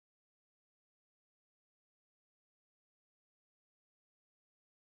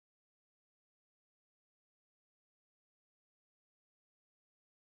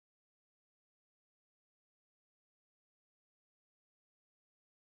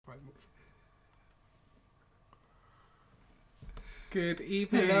Good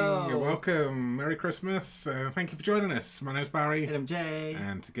evening. Hello. Welcome. Merry Christmas. Thank you for joining us. My name's Barry. And I'm Jay.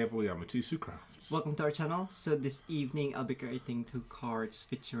 And together we are Mitosu Crafts. Welcome to our channel. So this evening I'll be creating 2 cards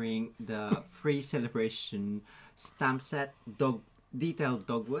featuring the free celebration stamp set Detailed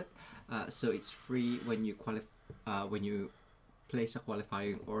Dogwood. So it's free when you place a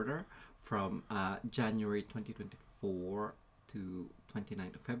qualifying order from January 2024 to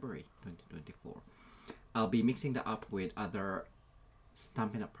 29th of February 2024. I'll be mixing that up with other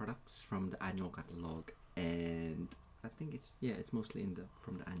Stampin Up products from the annual catalog, and I think it's mostly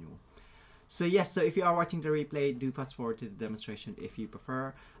from the annual. So yes, so if you are watching the replay, do fast forward to the demonstration if you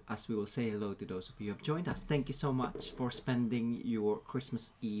prefer, as we will say hello to those of you who have joined us. Thank you so much for spending your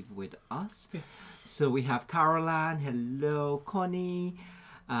Christmas Eve with us. Yes. So we have Caroline, hello, Connie,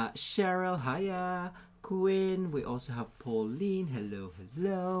 Cheryl, hiya, Quinn, we also have Pauline,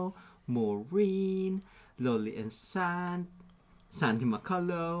 hello, Maureen, Lolly and Sandy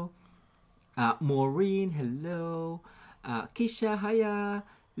McCullough, Maureen, hello, Kisha, hiya,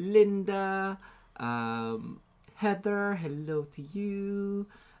 Linda, Heather, hello to you,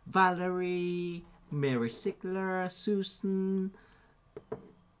 Valerie, Mary Sickler, Susan,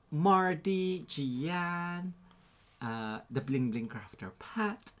 Mardy, Gian, the Bling Bling Crafter,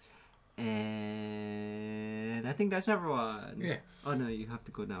 Pat, and I think that's everyone. Yes. Oh no, you have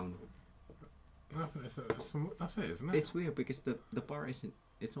to go down. No, that's it, isn't it? It's weird because the bar isn't.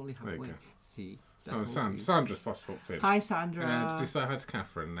 It's only halfway. See. Oh, Sandra's popped in. Hi, Sandra. And did you say hi to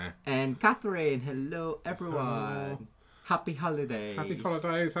Catherine there? And Catherine. Hello, everyone. Hello. Happy holidays. Happy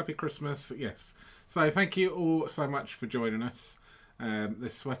holidays. Happy Christmas. Yes. So thank you all so much for joining us.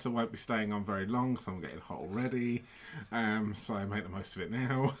 This sweater won't be staying on very long, so I'm getting hot already. So I make the most of it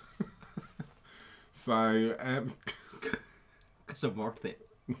now. So. Because I'm worth it.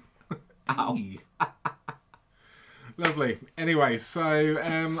 Ow. Lovely. Anyway,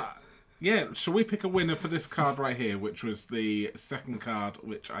 so yeah, shall we pick a winner for this card right here, which was the second card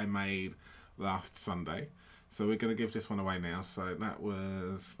which I made last Sunday. So we're going to give this one away now. So that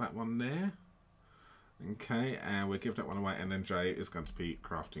was that one there. Okay, and we'll give that one away, and then Jay is going to be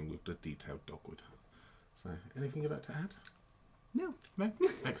crafting with the Detailed Dogwood. So anything you'd like to add? No. No?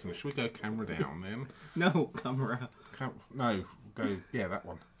 Excellent. Shall we go camera down then? No, camera. No, go, yeah, that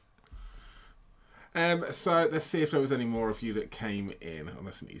one. So let's see if there was any more of you that came in. Oh,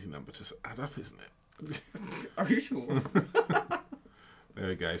 that's an easy number to add up, isn't it? Are you sure? There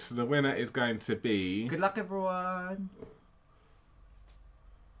we go. So the winner is going to be... Good luck, everyone.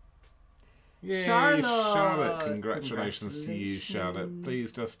 Yay, Charlotte. Congratulations to you, Charlotte.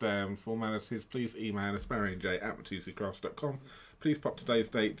 Please just formalities. Please email us, barryandj@matosucrafts.com. Please pop today's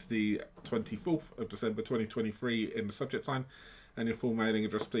date, the 24th of December 2023, in the subject line. And your full mailing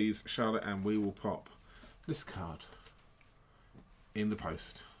address, please, Charlotte, and we will pop this card in the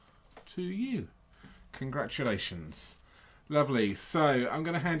post to you. Congratulations. Lovely. So I'm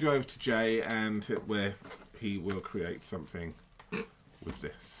going to hand you over to Jay, and where he will create something with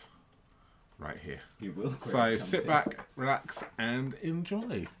this right here. You will create so something. Sit back, relax, and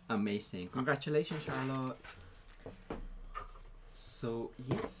enjoy. Amazing. Congratulations, Charlotte. So,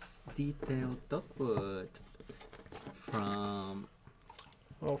 yes, Detailed Dogwood.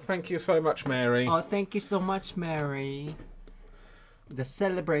 Well, thank you so much, Mary. Oh, thank you so much, Mary. The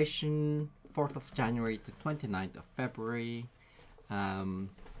celebration, 4th of January to 29th of February. And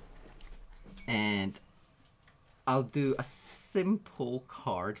I'll do a simple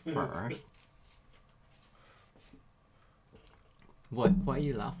card first. What? Why are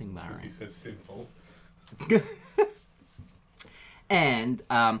you laughing, Mary? Because he said simple. And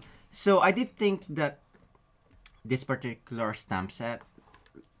so I did think that this particular stamp set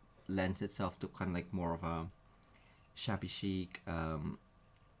lends itself to kind of like more of a shabby chic kind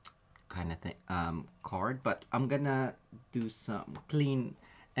of thing card, but I'm gonna do some clean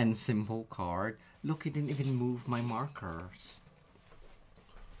and simple card. Look, it didn't even move my markers.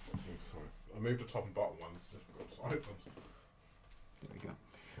 Oh, sorry, I moved the top and bottom ones. There we go.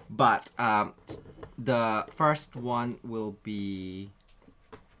 But the first one will be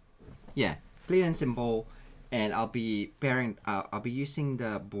clean and simple. And I'll be pairing. I'll be using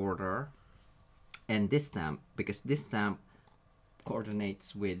the border and this stamp because this stamp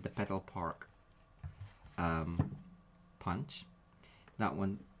coordinates with the Petal Park punch. That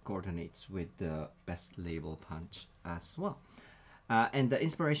one coordinates with the Best Label punch as well. And the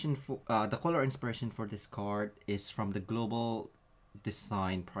inspiration for the color inspiration for this card is from the Global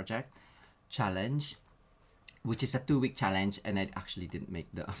Design Project Challenge, which is a 2-week challenge, and I actually didn't make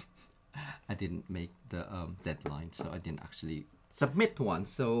the. I didn't make the deadline, so I didn't actually submit one.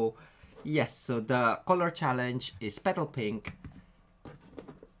 So yes, so the color challenge is Petal Pink,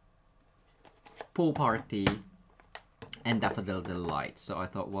 Pool Party, and Daffodil Delight. So I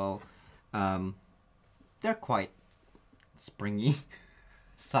thought, well, they're quite springy,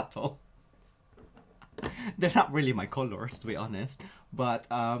 subtle. They're not really my colors, to be honest, but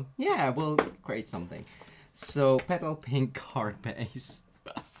yeah, we'll create something. So Petal Pink card base.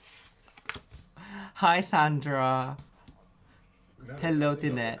 Hi Sandra. Hello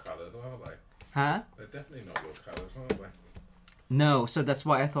Tinette. Colours, are they? Huh? They're definitely not your colours, aren't they? No, so that's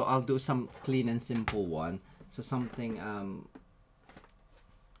why I thought I'll do some clean and simple one. So something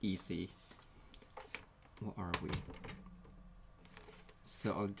easy. What are we?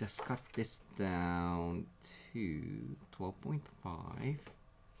 So I'll just cut this down to 12.5.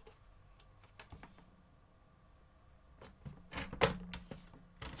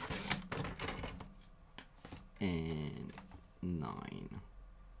 And 9.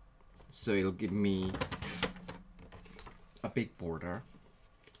 So it'll give me a big border.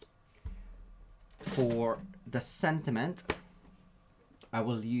 For the sentiment, I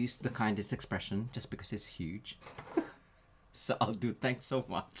will use the kindest expression just because it's huge. So I'll do thanks so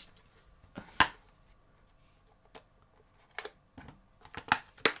much.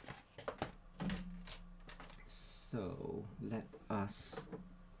 So let us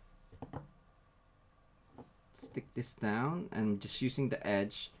stick this down, and just using the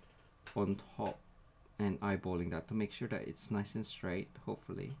edge on top and eyeballing that to make sure that it's nice and straight,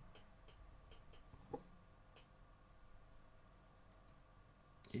 hopefully.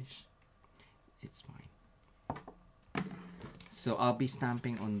 Ish. It's fine. So I'll be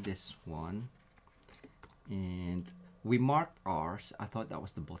stamping on this one, and we marked ours. I thought that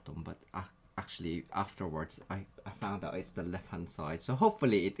was the bottom, but actually afterwards I found out it's the left hand side, so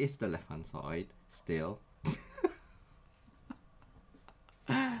hopefully it is the left hand side still.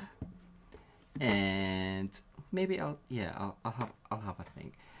 And maybe I'll have a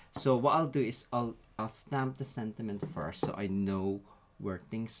think. So what I'll do is I'll stamp the sentiment first so I know where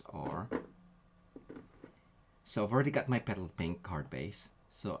things are. So I've already got my Petal Pink card base,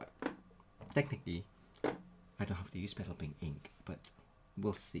 so technically I don't have to use Petal Pink ink, but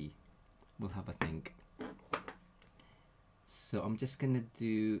we'll see. We'll have a think. So I'm just gonna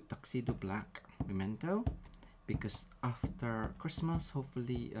do Tuxedo Black Memento, because after Christmas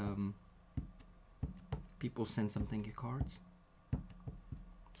hopefully people send some thank you cards.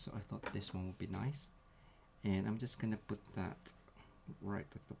 So I thought this one would be nice, and I'm just gonna put that right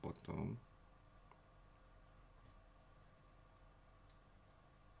at the bottom.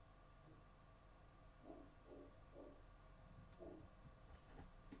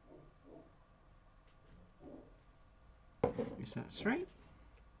 Is that straight?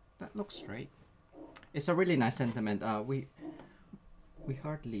 That looks straight. It's a really nice sentiment. We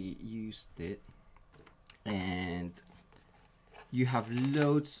hardly used it, and you have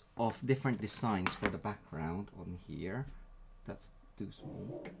loads of different designs for the background on here. That's too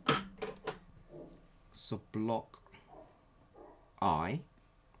small. So block I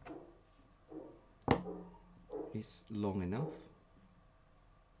is long enough.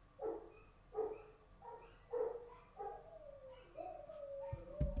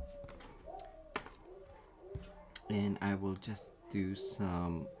 And I will just do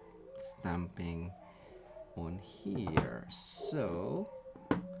some stamping on here. So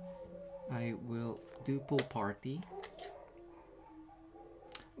I will do Pool Party.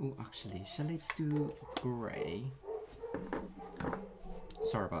 Oh, actually, shall I do gray?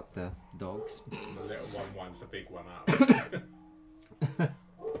 Sorry about the dogs. The little one wants a big one up.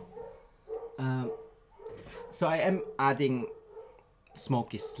 So I am adding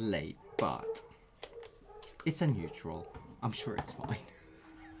Smoky Slate, but it's a neutral. I'm sure it's fine.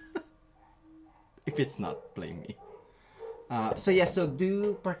 If it's not, blame me. So yeah, so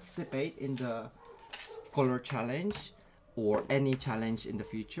do participate in the color challenge or any challenge in the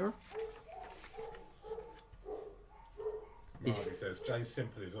future. Marley says, Jay's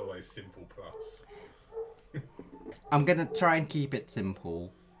simple is always simple plus. I'm gonna try and keep it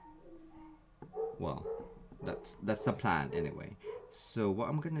simple. Well, that's the plan anyway. So what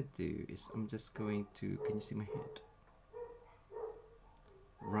I'm gonna do is I'm just going to, can you see my head?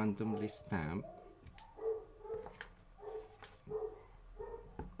 Randomly stamp.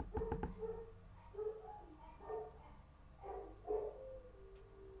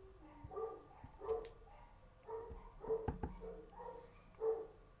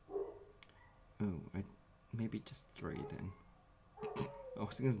 Maybe just 3 then. I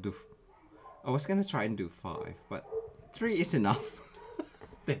was gonna try and do 5, but 3 is enough.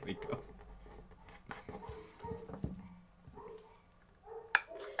 There we go.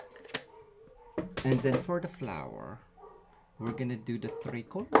 And then for the flower, we're gonna do the 3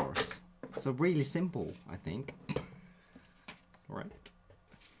 colors. So really simple, I think. Right.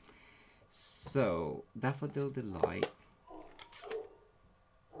 So Daffodil Delight.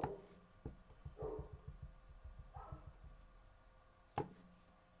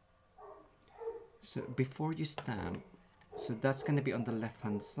 So before you stamp, so that's gonna be on the left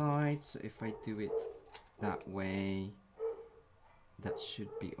hand side. So if I do it that way, that should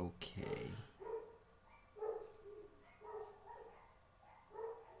be okay.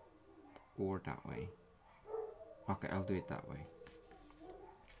 Or that way. Okay, I'll do it that way.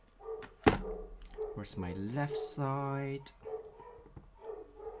 Where's my left side?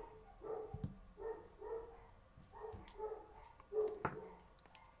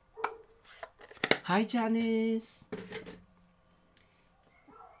 Hi Janice!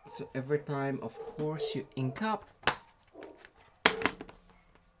 So every time, of course, you ink up,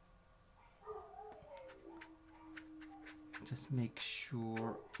 just make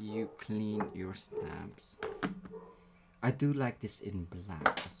sure you clean your stamps. I do like this in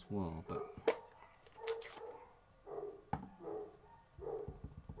black as well, but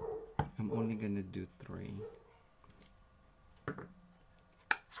I'm only gonna do 3.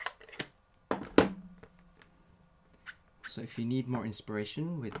 So if you need more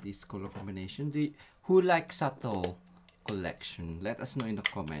inspiration with this color combination, who likes Sato collection? Let us know in the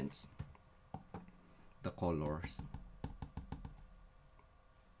comments the colors.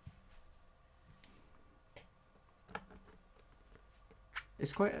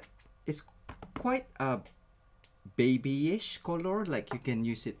 It's quite a babyish color. Like you can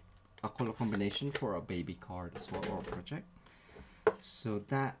use it a color combination for a baby card as well, or a project. So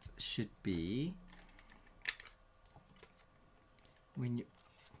that should be, when you,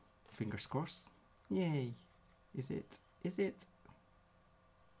 fingers crossed. Yay! Is it?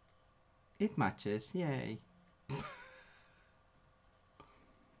 It matches. Yay!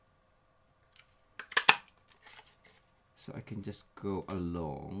 So I can just go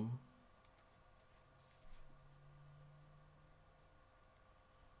along.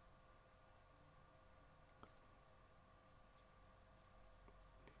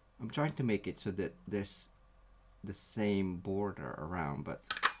 I'm trying to make it so that there's the same border around, but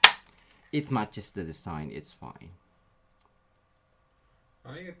it matches the design. It's fine.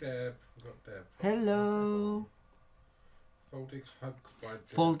 Hiya Deb. We've got Deb. Hello. Folded Hugs by Deb.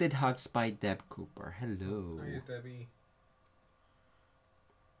 Folded Hugs by Deb Cooper. Hello. Hiya Debbie.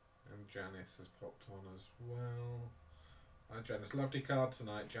 And Janice has popped on as well. Hi Janice. Lovely card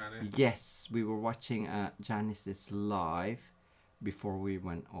tonight, Janice. Yes, we were watching Janice's live before we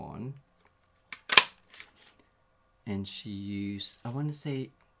went on. And she used, I want to say,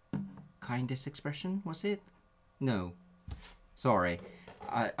 kindest expression, was it? No. Sorry.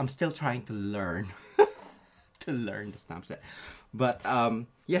 I'm still trying to learn. To learn the stamp set. But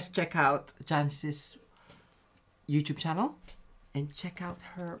yes, check out Janice's YouTube channel. And check out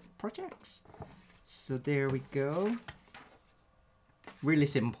her projects. So there we go. Really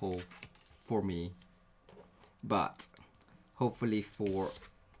simple for me, but hopefully for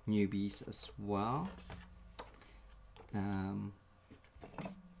newbies as well.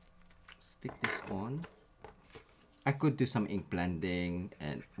 Stick this on. I could do some ink blending,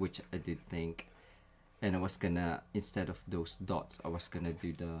 and which I did think, and I was gonna, instead of those dots, I was gonna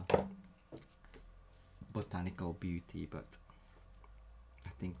do the Botanical Beauty, but I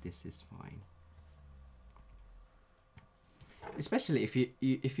think this is fine. Especially if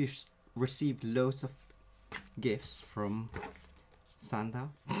you receive loads of gifts from Santa,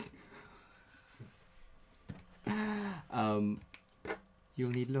 you'll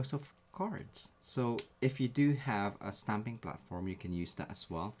need loads of cards. So if you do have a stamping platform, you can use that as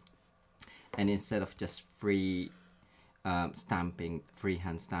well. And instead of just freehand stamping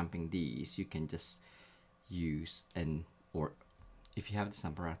these, you can just use, or if you have this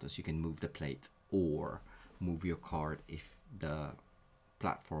apparatus, you can move the plate or move your card if the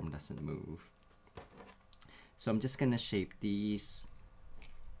platform doesn't move. So I'm just gonna shape these.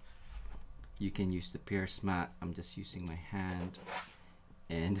 You can use the Pierce mat. I'm just using my hand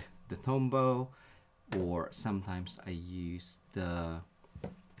and the Tombow, or sometimes I use the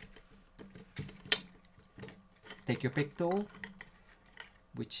Take Your Pick tool,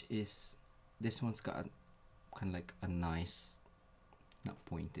 which is, this one's got kind of like a nice, not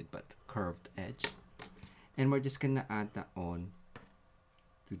pointed, but curved edge. And we're just gonna add that on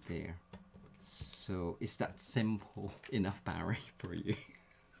to there. So is that simple enough, Barry, for you?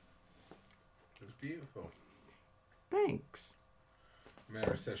 It's beautiful. Thanks.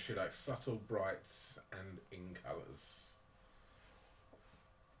 Mary says she likes subtle brights and in colours.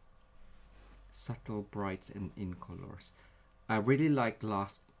 Subtle brights and in colors. I really like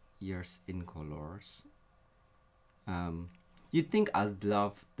last year's in colors. You'd think I'd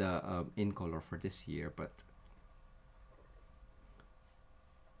love the in color for this year, but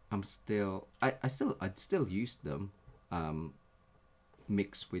I'd still use them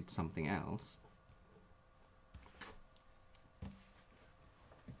mixed with something else.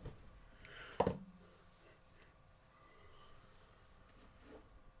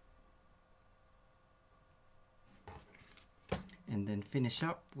 And then finish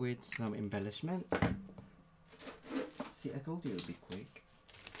up with some embellishment. See, I told you it would be quick.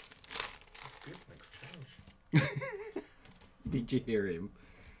 Good, makes change. Did you hear him?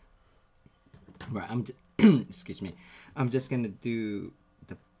 Right, excuse me. I'm just gonna do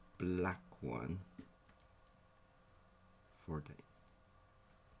the black one for the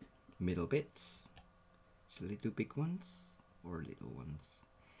middle bits. Shall I do big ones or little ones?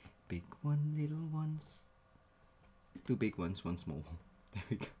 Big one, little ones. Two big ones, one small one. There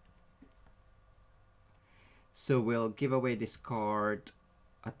we go. So we'll give away this card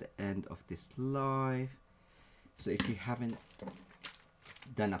at the end of this live. So if you haven't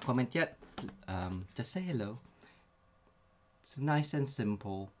done a comment yet, just say hello. It's nice and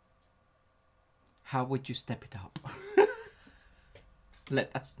simple. How would you step it up?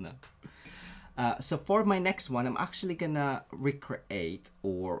 Let us know. So for my next one, I'm actually gonna recreate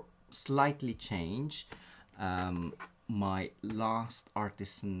or slightly change my last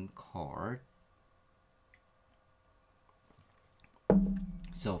artisan card.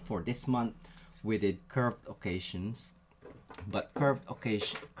 So for this month we did curved occasions, but curved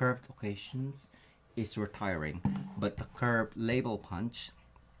occasions is retiring, but the curved label punch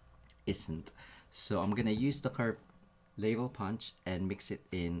isn't. So I'm gonna use the curved label punch and mix it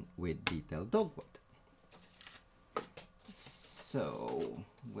in with Detailed Dogwood. So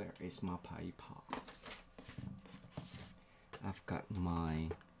where is my paper? I've got my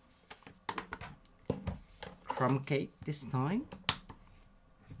crumb cake this time.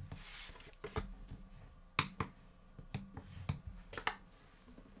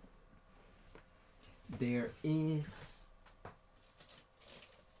 There is,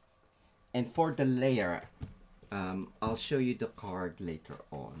 and for the layer, I'll show you the card later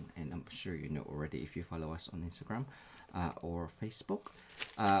on, and I'm sure you know already if you follow us on Instagram or Facebook.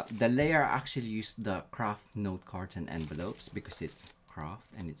 The layer actually used the craft note cards and envelopes because it's craft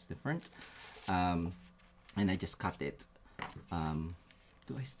and it's different, and I just cut it.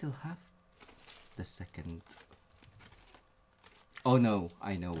 Do I still have the second? Oh no,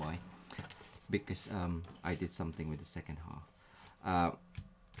 I know why. Because I did something with the second half.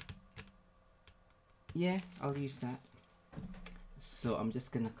 Yeah, I'll use that. So I'm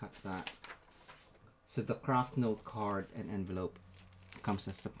just gonna cut that. So the craft note card and envelope comes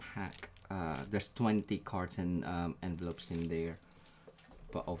as a pack. There's 20 cards and envelopes in there,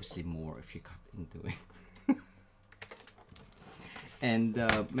 but obviously more if you cut into it. And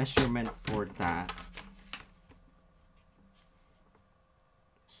the measurement for that,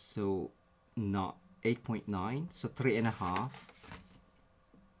 so not 8.9, so 3.5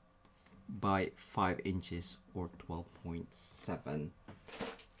 by 5 inches or 12.7.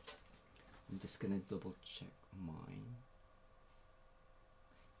 I'm just gonna double check mine.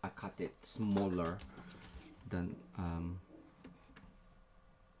 I cut it smaller than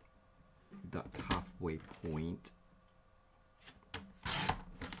the halfway point.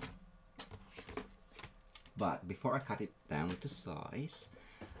 But before I cut it down to size,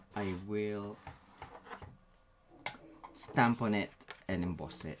 I will stamp on it and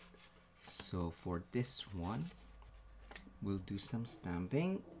emboss it. So for this one, we'll do some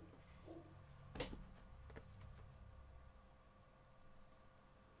stamping.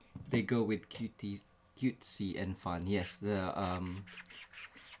 They go with cutesy and fun. Yes, the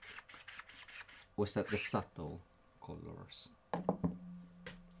was that the subtle colors.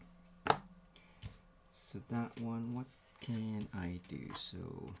 So that one, what can I do?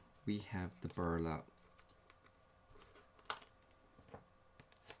 So we have the burlap.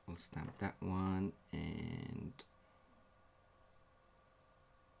 We'll stamp that one, and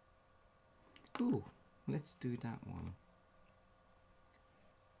ooh, let's do that one.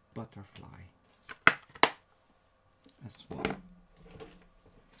 Butterfly as well.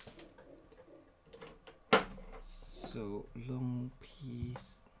 So long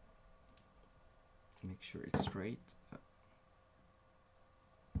piece. Make sure it's straight.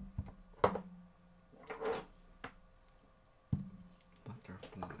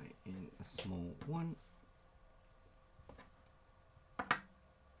 Butterfly in a small one.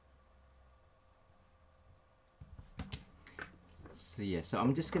 So yeah, so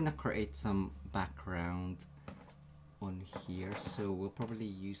I'm just gonna create some background on here. So we'll probably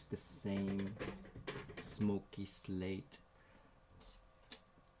use the same smoky slate,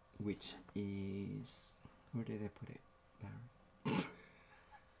 which is, where did I put it?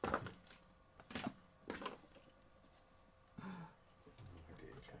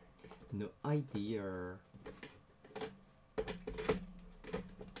 No idea.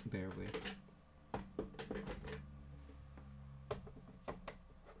 Bear with.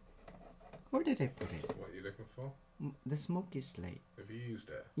 Where did I put it? What are you looking for? The smoky slate. Have you used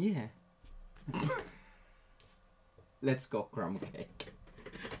it? Yeah. Let's go crumb cake.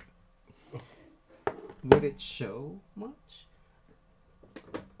 Would it show much?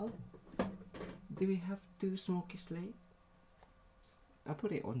 Oh. Do we have two smoky slate? I'll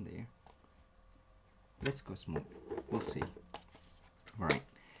put it on there. Let's go smoke. We'll see. Alright.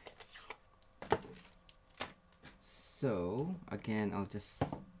 So, again, I'll just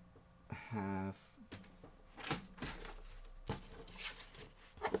have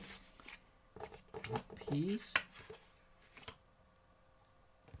a piece.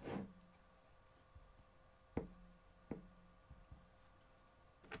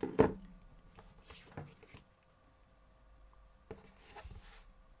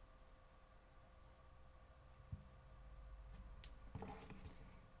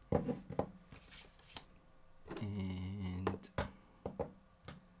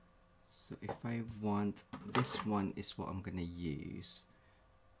 I want, this one is what I'm gonna use.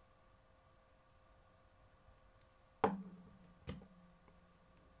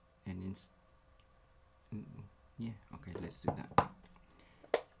 And yeah, okay, let's do that.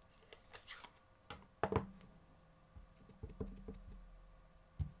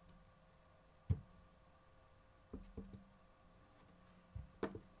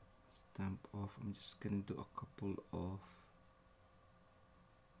 Stamp off, I'm just gonna do a couple of,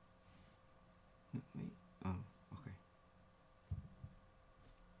 wait, oh, okay.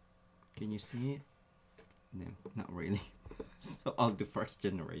 Can you see it? No, not really. So I'll do first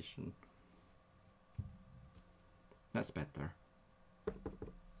generation. That's better.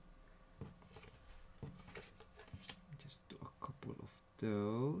 Just do a couple of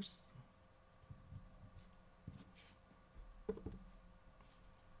those.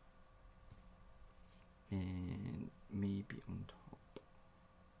 And maybe on top.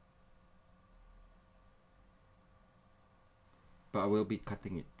 But I will be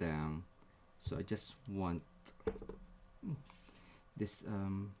cutting it down, so I just want this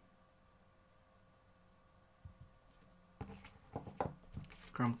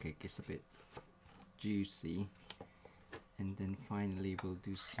crumb cake is a bit juicy, and then finally we'll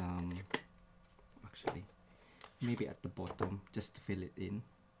do some, actually maybe at the bottom just to fill it in.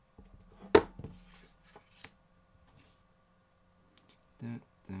 And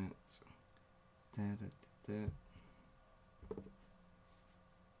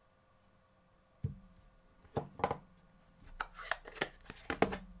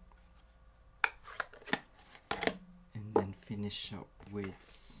then finish up with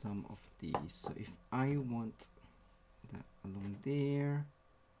some of these. So if I want that along there,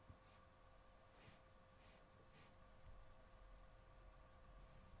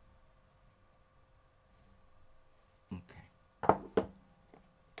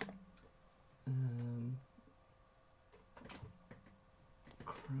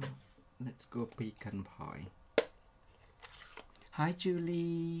 let's go pecan pie. Hi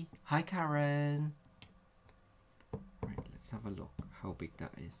Julie. Hi Karen. Right, let's have a look how big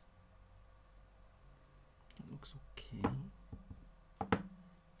that is. That looks okay.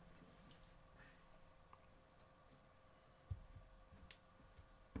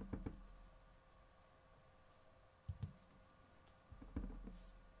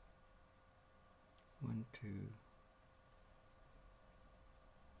 One, two.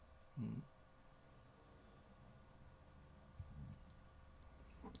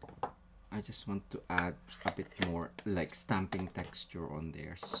 I just want to add a bit more like stamping texture on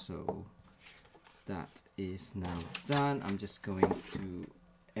there, so that is now done. I'm just going to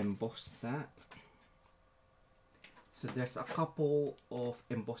emboss that. So there's a couple of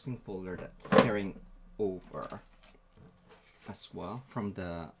embossing folder that's carrying over as well from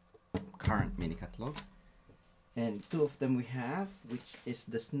the current mini catalog, and two of them we have, which is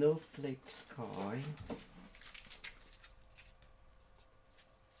the Snowflake Sky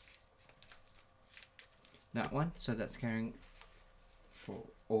that one, so that's carrying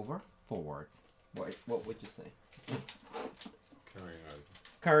forward. What would you say?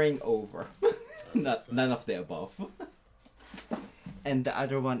 Carrying over. None of the above. And the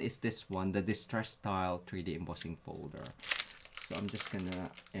other one is this one, the Distress Style 3D Embossing Folder. So I'm just gonna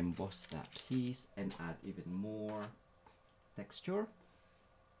emboss that piece and add even more texture.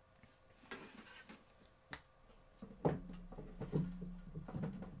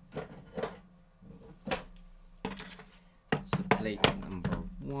 So plate number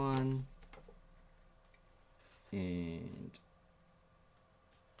 1 and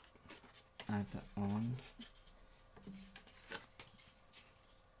add that on.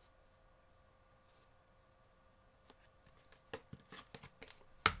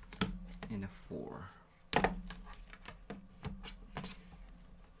 And a 4.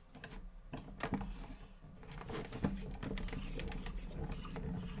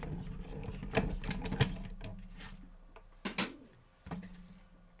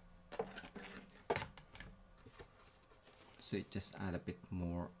 So it just add a bit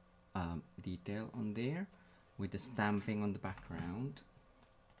more detail on there with the stamping on the background.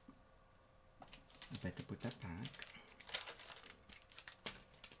 I better put that back.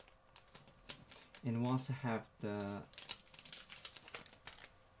 And once I have the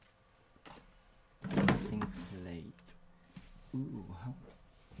cutting plate, ooh,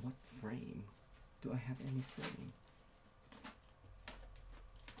 what frame? Do I have any frame?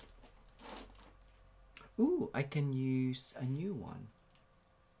 Ooh, I can use a new one.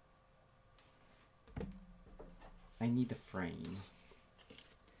 I need a frame.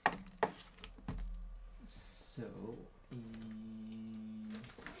 So,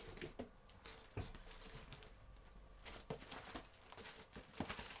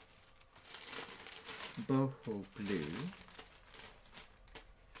 boho blue.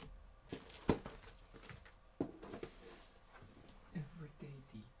 Everyday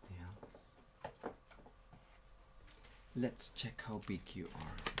details. Let's check how big you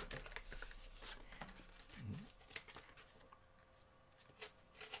are.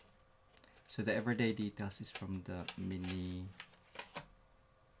 So the everyday details is from the mini.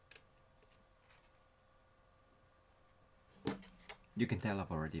 You can tell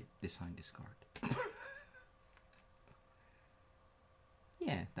I've already designed this card.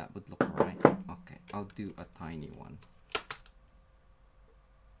 Yeah, that would look alright. Okay, I'll do a tiny one.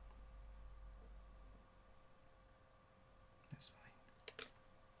 That's fine.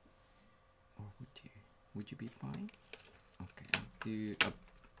 Or would you be fine? Okay, I'll do a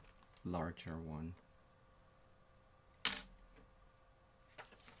larger one.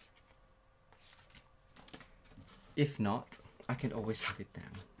 If not, I can always cut it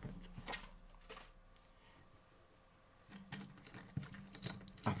down. But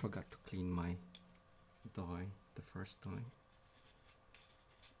I forgot to clean my die the first time.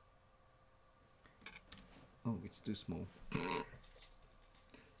 Oh, it's too small.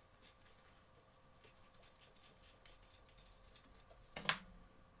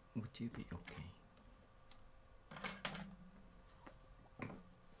 Would you be okay?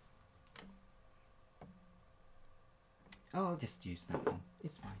 Oh, I'll just use that one.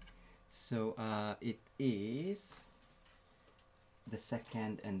 It's fine. So it is the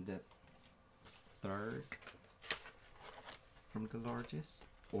second and the third from the largest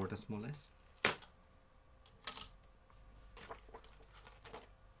or the smallest.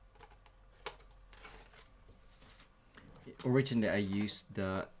 Originally I used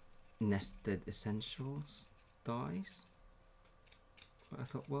the Nested Essentials dies, but I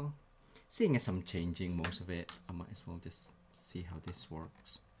thought, well, seeing as I'm changing most of it, I might as well just see how this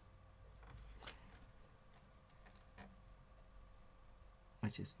works. I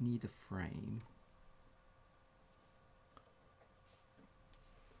just need a frame.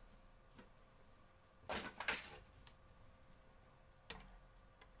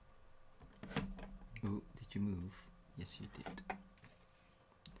 Oh, did you move? Yes, you did.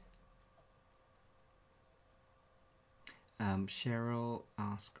 Cheryl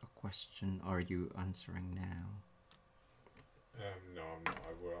asked a question. Are you answering now? No, I'm not.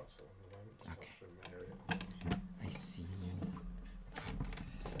 I will answer on the moment. Just Okay. watching my area. I see.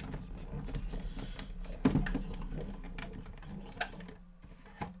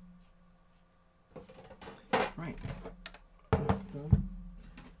 Right. That's done.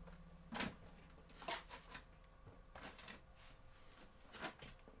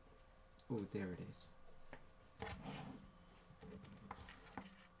 Oh, there it is.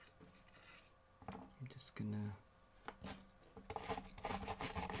 I'm just gonna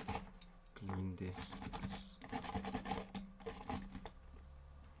clean this because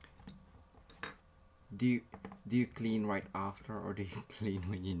do you clean right after or do you clean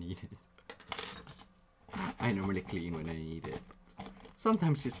when you need it? I normally clean when I need it, but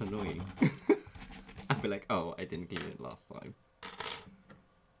sometimes it's annoying. I feel like, oh, I didn't clean it last time.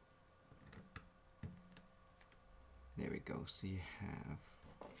 There we go. So you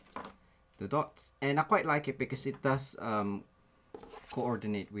have the dots, and I quite like it because it does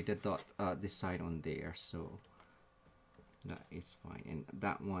coordinate with the dot this side on there, so that is fine. And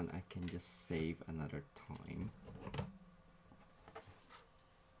that one I can just save another time.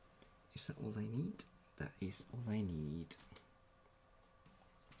 Is that all I need? That is all I need.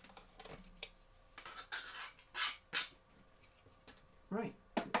 Right,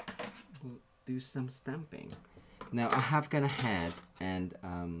 we'll do some stamping. Now I have gone ahead and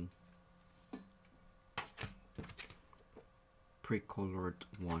pre-colored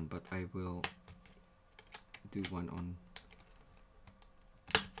one, but I will do one on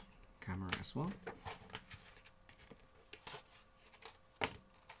camera as well.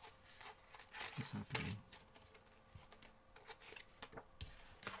 What's happening?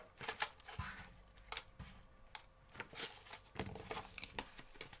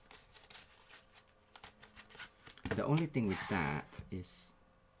 The only thing with that is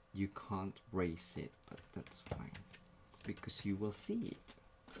you can't raise it, but that's fine because you will see it.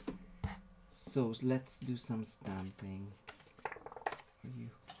 So let's do some stamping.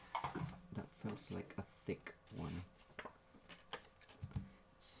 That feels like a thick one.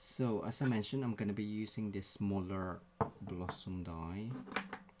 So as I mentioned, I'm gonna be using this smaller blossom die.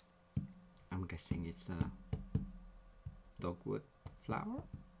 I'm guessing it's a dogwood flower,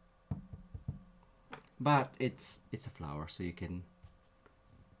 but it's a flower, so you can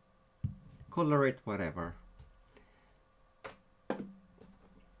color it whatever.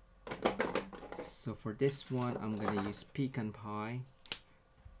 So for this one, I'm gonna use pecan pie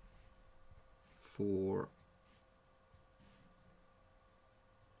for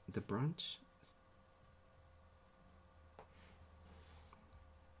the branch.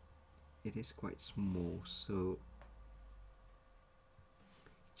 It is quite small, so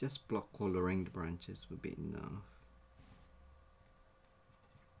just block coloring the branches will be enough.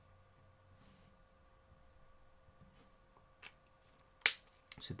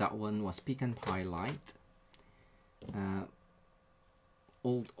 So that one was pecan pie light,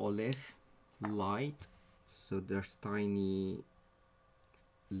 old olive light, so there's tiny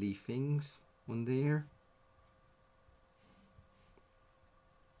leafings on there.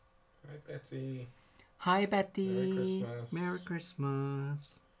 Hi Betty. Hi Betty. Merry Christmas. Merry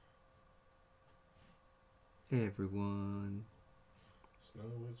Christmas, everyone.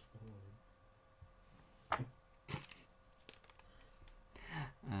 Snow is falling.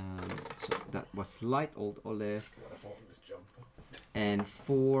 So that was light old olive. And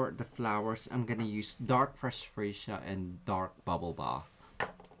for the flowers, I'm gonna use dark fresh freesia and dark bubble bath.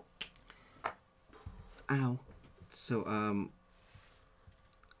 Ow. So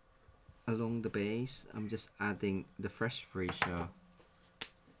along the base, I'm just adding the fresh freesia,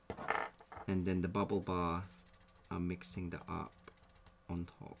 and then the bubble bath, I'm mixing that up on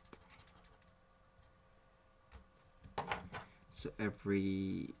top. So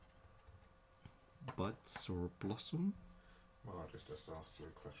every buds or blossom, Just asked you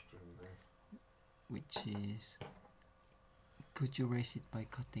a question there. which is, could you raise it by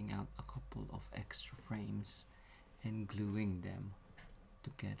cutting out a couple of extra frames and gluing them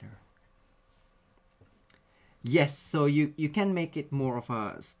together? Yes, so you can make it more of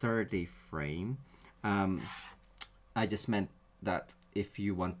a sturdy frame. I just meant that if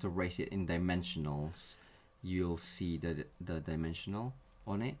you want to raise it in dimensionals, you'll see the dimensional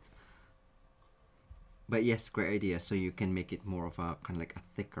on it. But yes, great idea. So you can make it more of a kind of like a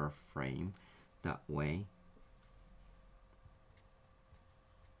thicker frame that way.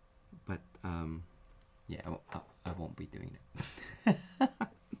 But yeah, I won't be doing that.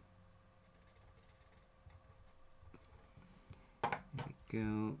 There we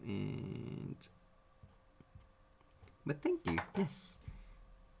go, and but thank you. Yes,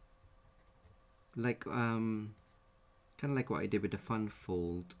 like kind of like what I did with the fun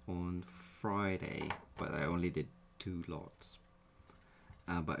fold on Friday, but I only did 2 lots,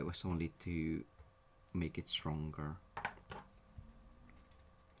 but it was only to make it stronger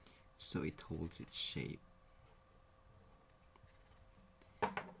so it holds its shape.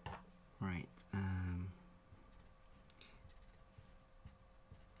 Right,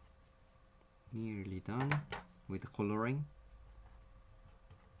 nearly done with the coloring.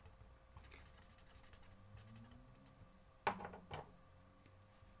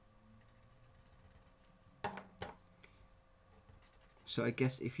 So I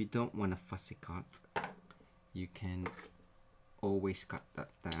guess if you don't want a fussy cut, you can always cut that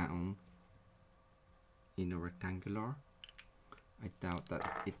down in a rectangular. I doubt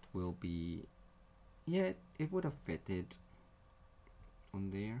that it will be, yeah, it would have fitted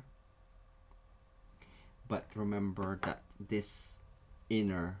on there. but remember that this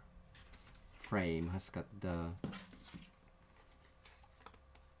inner frame has got the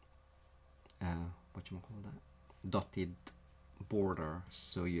what you call that, dotted border,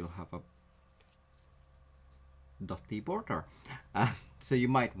 so you'll have a dotty border. So you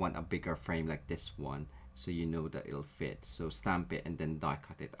might want a bigger frame like this one, so you know that it'll fit. So stamp it and then die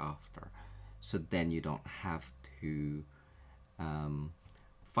cut it after, so then you don't have to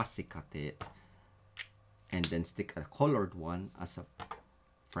fussy cut it and then stick a colored one as a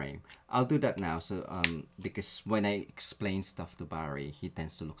frame. I'll do that now, so because when I explain stuff to Barry, he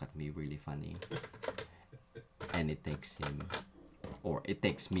tends to look at me really funny, and it takes him, or it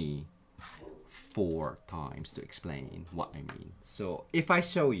takes me 4 times to explain what I mean. So if I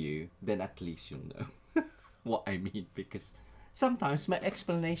show you, then at least you'll know what I mean, because sometimes my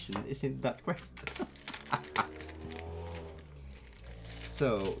explanation isn't that great.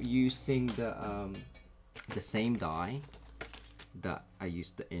 So using the same die that I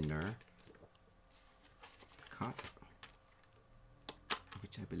used the inner cut,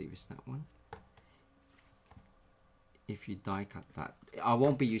 which I believe is that one. If you die cut that, I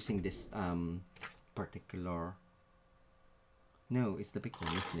won't be using this particular, no, it's the big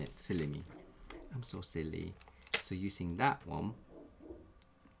one, isn't it? Silly me, I'm so silly. So using that one,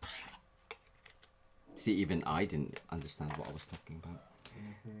 see, even I didn't understand what I was talking about.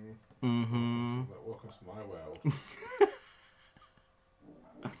 Welcome to my world.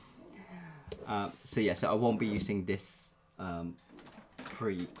 So yeah, so I won't be using this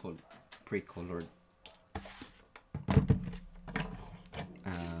pre-colored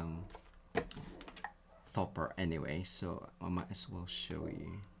topper anyway, so I might as well show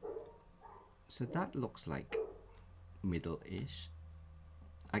you. So that looks like middle-ish.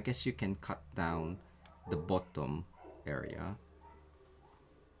 I guess you can cut down the bottom area.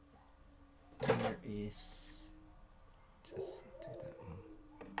 There is, just do that one.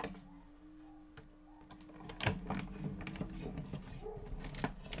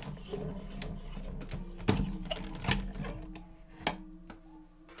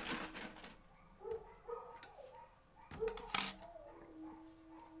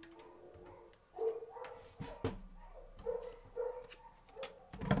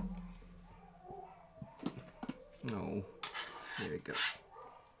 No, there we go.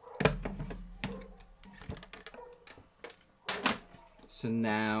 So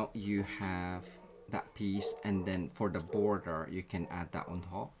now you have that piece, and then for the border you can add that on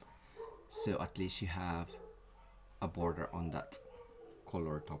top, so at least you have a border on that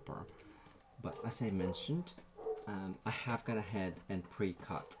color topper. But as I mentioned, I have gone ahead and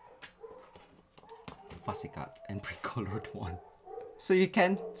pre-cut, fussy cut and pre-colored one, so you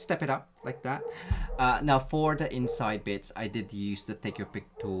can step it up like that. Now for the inside bits, I did use the Take Your Pick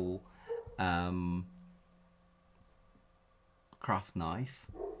tool craft knife,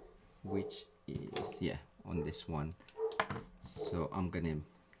 which is, yeah, on this one. So I'm gonna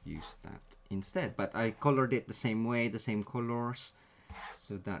use that instead, but I colored it the same way, the same colors.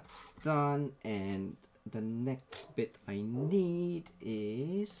 So that's done, and the next bit I need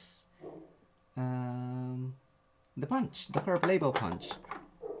is the punch, the curve label punch.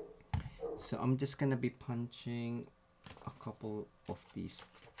 So I'm just gonna be punching a couple of these.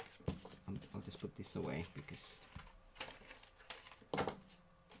 I'll just put this away because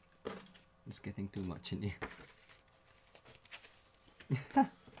it's getting too much in here.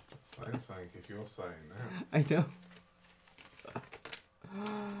 Saying if you're saying that. I know.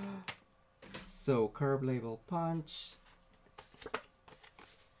 So curve label punch.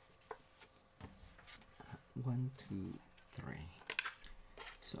 1, 2, 3.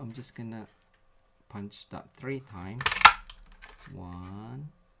 So I'm just gonna punch that 3 times.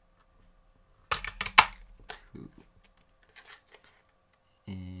 1, 2,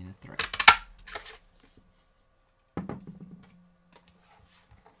 and 3.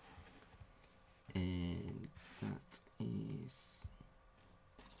 And that is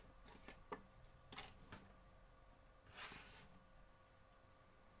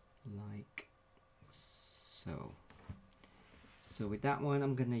like so. So with that one,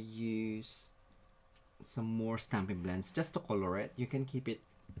 I'm gonna use some more Stampin' Blends just to color it. You can keep it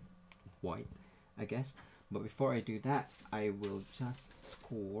white, I guess, but before I do that, I will just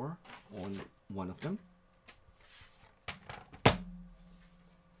score on one of them.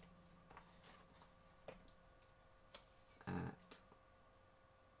 At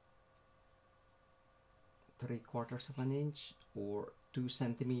 3/4 of an inch or 2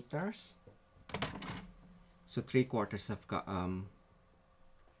 centimeters. So 3/4 have got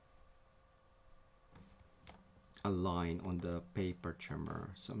a line on the paper trimmer,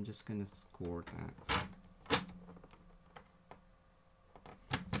 so I'm just gonna score that.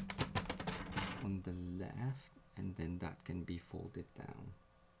 on the left, and then that can be folded down.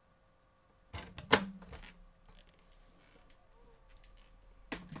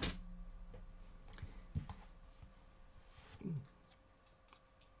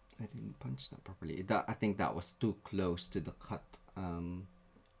 I didn't punch that properly. I think that was too close to the cut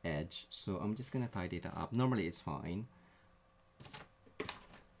edge, so I'm just gonna tidy that up. Normally it's fine.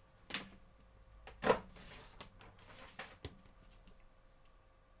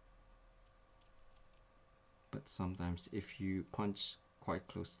 But sometimes if you punch quite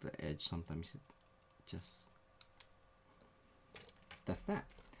close to the edge, sometimes it just does that.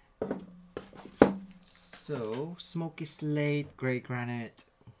 So smoky slate, grey granite,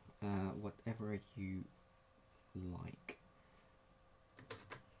 whatever you like.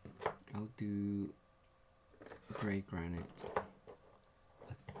 I'll do grey granite.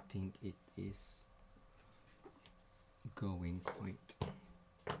 I think it is going quite.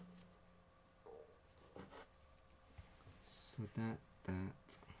 So that.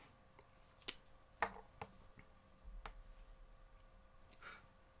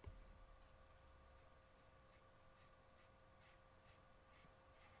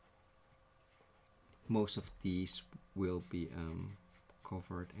 Most of these will be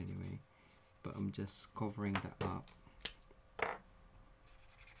covered anyway, but I'm just covering that up.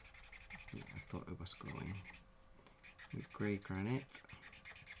 Yeah, I thought it was going with grey granite,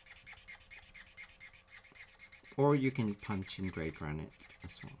 or you can punch in grey granite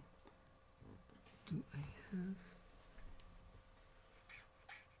as well. Do I have?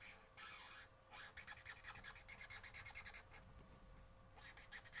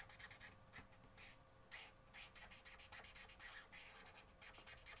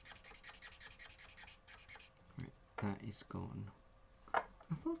 That is gone. I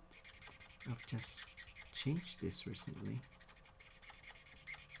thought I've just changed this recently.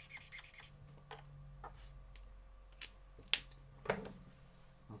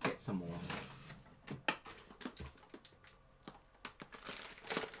 I'll get some more.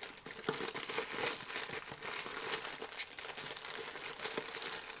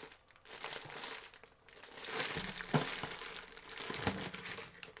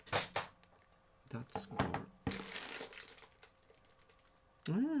 That's good.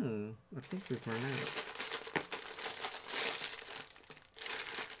 Oh, I think we've run out.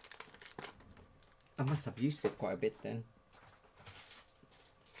 I must have used it quite a bit then.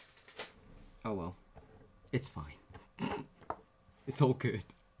 Oh well, it's fine. It's all good.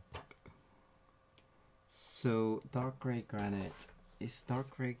 So dark grey granite. Is dark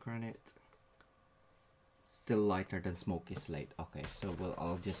grey granite still lighter than smoky slate? Okay, so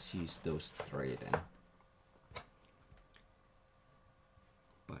I'll just use those three then.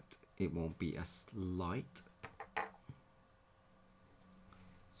 But it won't be as light.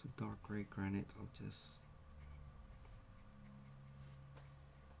 So dark grey granite, I'll just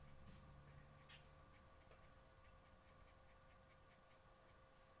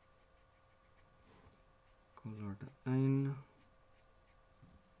color that in.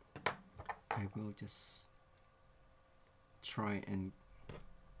 I will just try and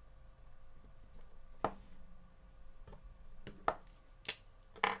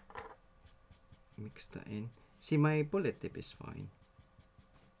mix that in. See, my bullet tip is fine,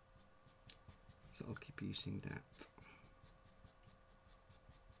 so I'll keep using that.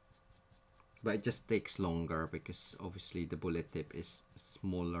 But it just takes longer because obviously the bullet tip is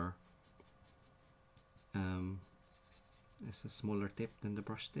smaller. It's a smaller tip than the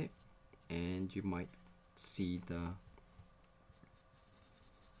brush tip, and you might see the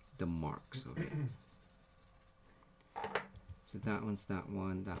marks of it. So that one's that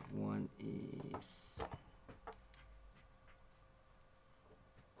one. That one is.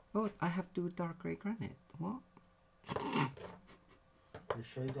 Oh, I have to do dark grey granite. What? You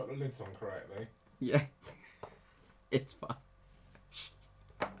sure you got the lids on correctly? Yeah, it's fine.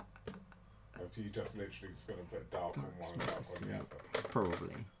 If you just literally just going to put dark on one and dark on the other.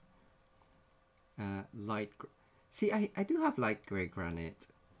 Probably. Light. See, I do have light grey granite.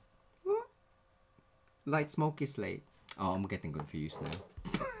 What? Light smoky slate. Oh, I'm getting confused now.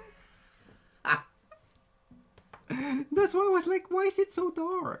 That's why I was like, why is it so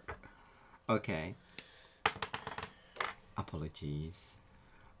dark? Okay. Apologies.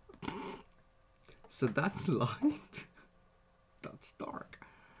 So that's light. That's dark.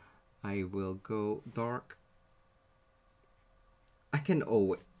 I will go dark. I can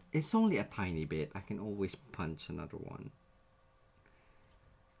always, it's only a tiny bit. I can always punch another one.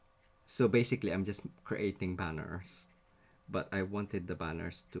 So basically I'm just creating banners, but I wanted the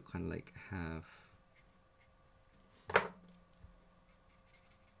banners to kind of like have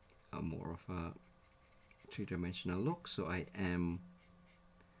more of a three-dimensional look, so I am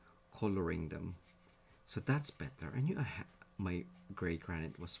coloring them, so that's better. I knew my gray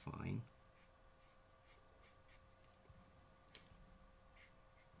granite was fine.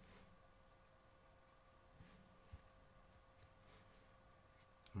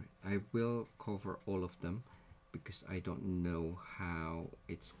 Right, I will cover all of them because I don't know how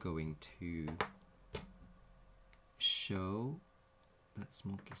it's going to show that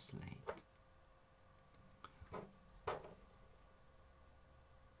smoky slate.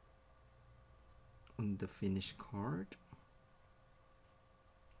 On the finished card.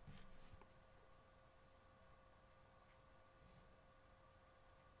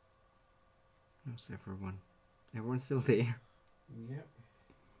 How's everyone? Everyone's still there? Yep.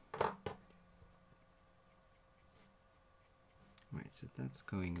 Right, so that's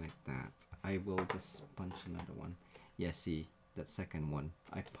going like that. I will just punch another one. Yeah, see, that second one,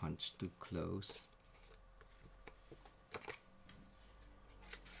 I punched too close.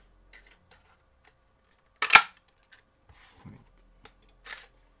 Right.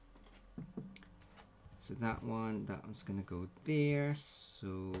 So that one's gonna go there.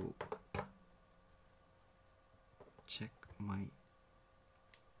 So check my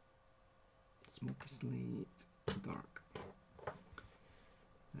smoky slate, dark.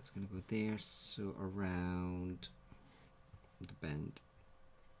 That's gonna go there, so around the bend.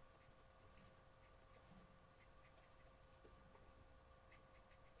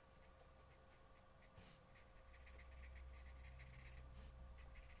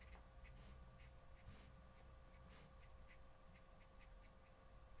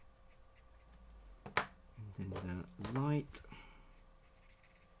 And then the light.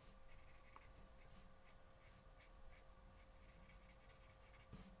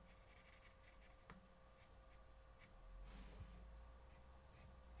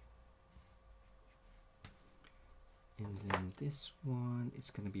 And then this one is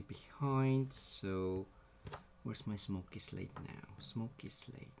gonna be behind, so where's my smoky slate now? Smoky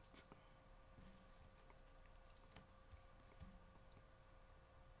slate.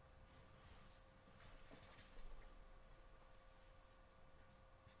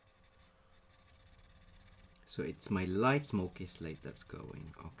 So it's my light smoky slate that's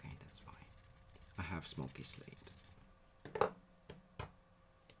going. Okay, that's fine. I have smoky slate.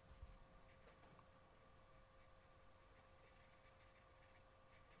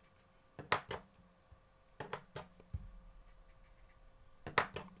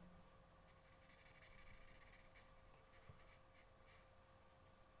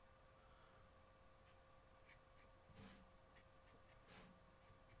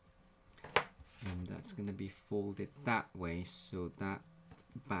 It's going to be folded that way, so that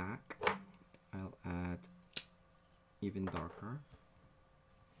back I'll add even darker.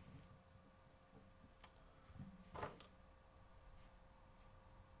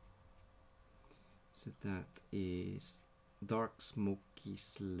 So that is dark smoky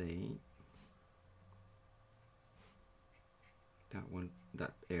slate. That one,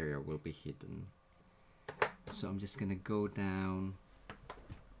 that area will be hidden. So I'm just going to go down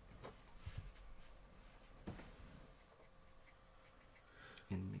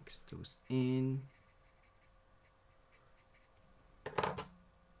and mix those in.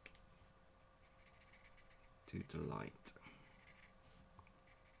 To the light.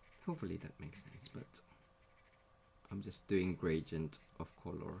 Hopefully that makes sense, but I'm just doing gradient of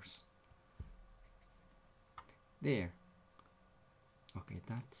colors. There. Okay,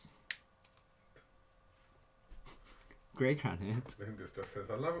 that's grey granite. Linda just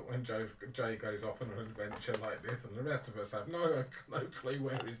says, I love it when Jay goes off on an adventure like this and the rest of us have no clue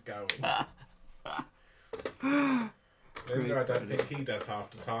where he's going. Linda, I don't think he does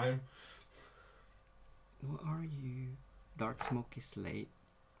half the time. What are you? Dark smoky slate.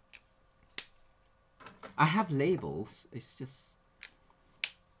 I have labels, it's just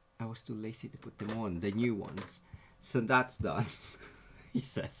I was too lazy to put them on, the new ones. So that's done. He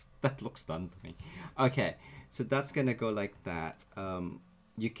says, that looks done to me. Okay. So that's gonna go like that.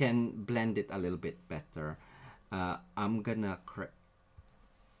 You can blend it a little bit better. I'm gonna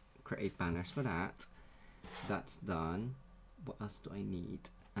create banners for that. That's done. What else do I need?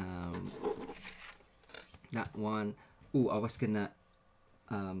 That one. Ooh, I was gonna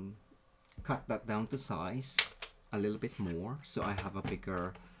cut that down to size a little bit more, so I have a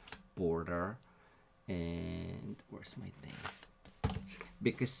bigger border. And where's my thing?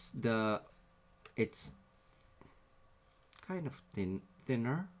 Because it's kind of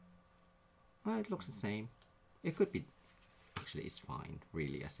thinner. Well, it looks the same. It could be, actually it's fine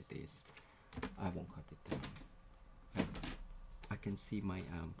really as it is. I won't cut it down. I can see my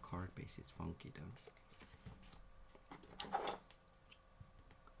card base is funky though.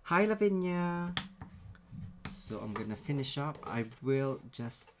 Hi Lavinia! So I'm gonna finish up. I will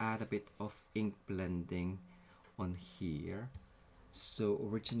just add a bit of ink blending on here. So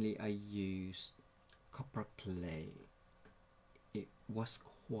originally I used copper clay. It was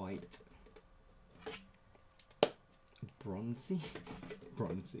quite bronzy.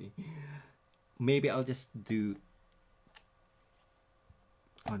 Bronzy. Maybe I'll just do,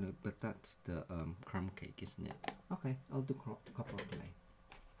 oh no, but that's the crumb cake, isn't it? Okay, I'll do copper clay.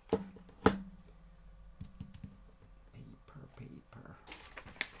 Paper.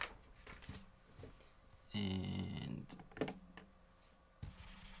 And that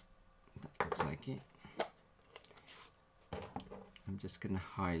looks like it. I'm just gonna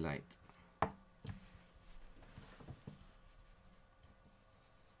highlight.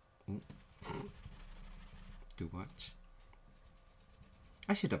 Ooh. Too much.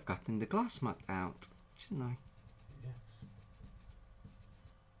 I should have gotten the glass mat out, shouldn't I? Yes.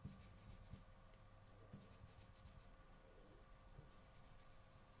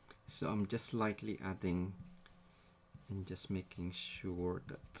 So I'm just lightly adding and just making sure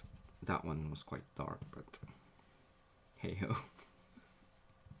that that one was quite dark, but hey ho.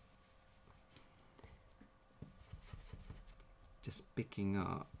 Just picking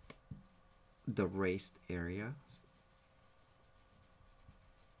up the raised areas.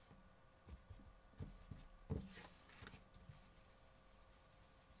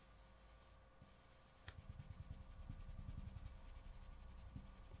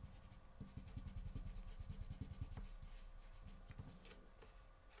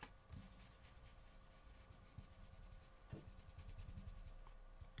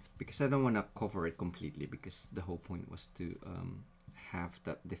 Because I don't want to cover it completely, because the whole point was to have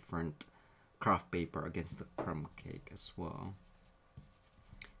that different craft paper against the crumb cake as well.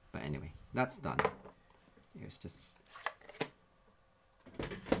 But anyway, that's done. It's just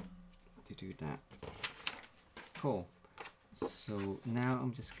to do that. Cool. So now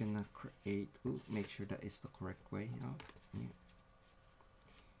I'm just gonna create, make sure that is the correct way out. Yeah.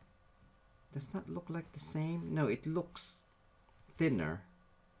 Does that look like the same? No, it looks thinner.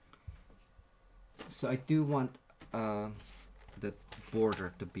 So I do want the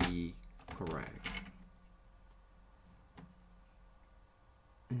border to be correct.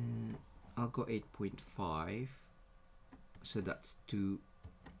 I'll go 8.5. So that's 2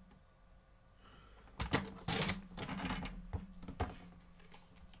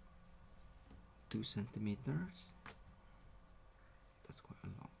 centimeters. That's quite a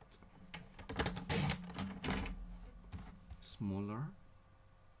lot. Smaller.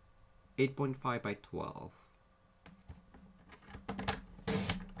 8.5 by 12.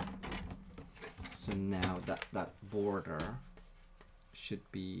 So now that border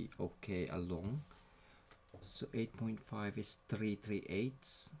should be okay along. So 8.5 is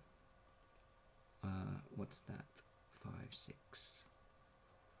 3/3/8. What's that? 5, 6.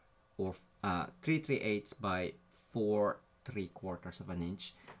 Or 3/3/8 by 4 3/4 of an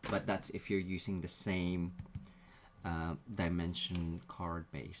inch. But that's if you're using the same dimension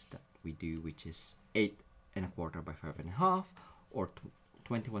card base that we do, which is 8 1/4 by 5 1/2, or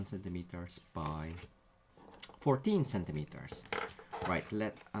 21 centimeters by 14 centimeters. Right,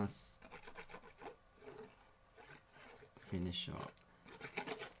 let us finish up.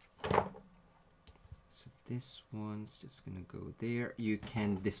 So this one's just gonna go there. You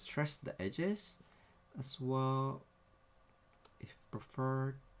can distress the edges as well if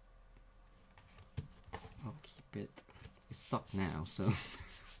preferred. I'll keep it, it's stuck now, so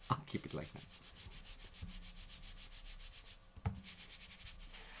I'll keep it like that.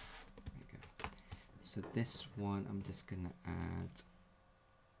 There you go. So this one I'm just gonna add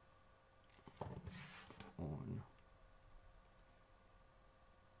on.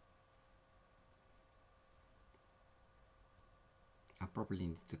 I probably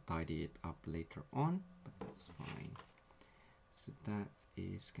need to tidy it up later on, but that's fine. So that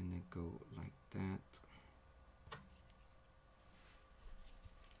is gonna go like that.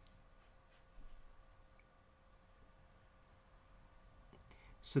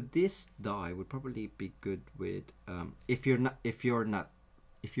 So this die would probably be good with if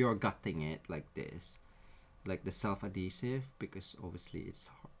you're gutting it like this, like the self-adhesive, because obviously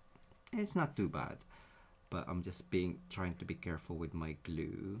it's not too bad, but I'm just trying to be careful with my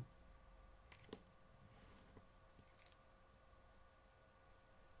glue.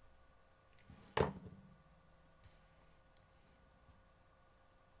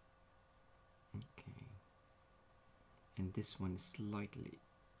 Okay, and this one is slightly,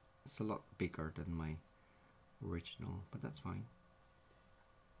 it's a lot bigger than my original, but that's fine.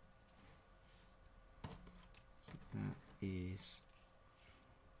 is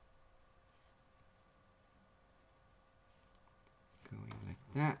going like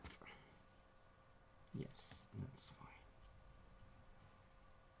that. Yes, that's fine.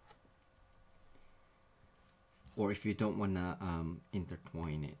 Or if you don't want to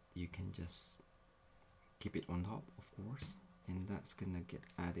intertwine it, you can just keep it on top, of course, and that's gonna get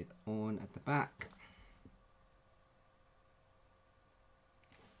added on at the back.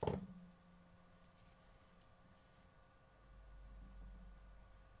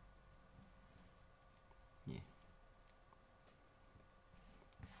 Yeah.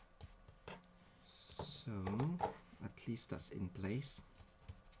 So at least that's in place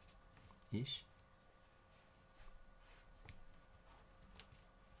ish.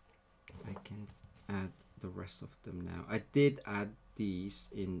 I can add the rest of them now. I did add these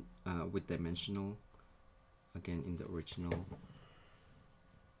in with dimensional again in the original,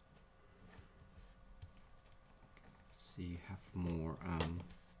 so you have more.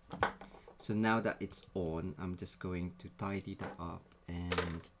 So now that it's on, I'm just going to tidy that up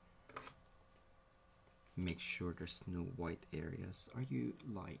and make sure there's no white areas. Are you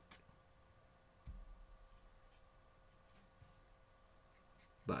light?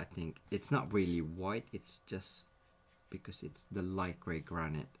 But I think it's not really white, it's just because it's the light gray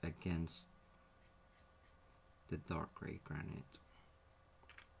granite against the dark gray granite.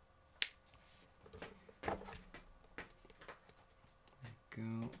 There we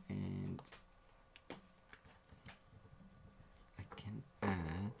go, and I can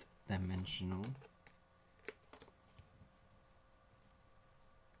add dimensional.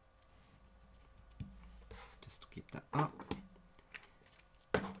 Just to keep that up.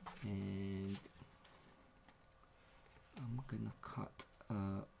 And I'm gonna cut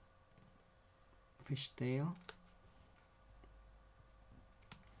a fishtail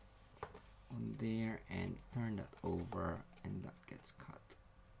on there and turn that over, and that gets cut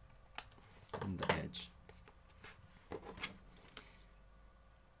on the edge.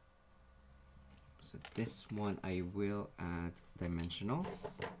 So this one I will add dimensional.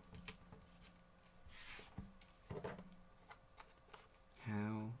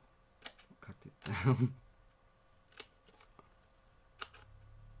 How? Cut it down.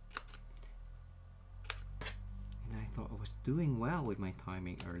 And I thought I was doing well with my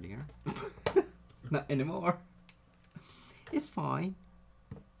timing earlier. Not anymore. It's fine.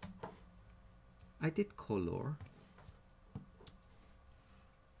 I did color.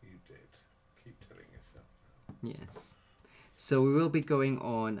 You did. Keep telling yourself now. Yes. So we will be going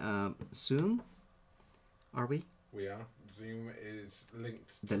on Zoom. Are we? We are. Zoom is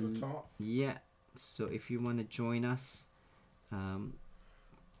linked to the top. Yeah. So if you want to join us,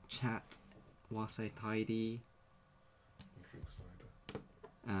 chat whilst I tidy.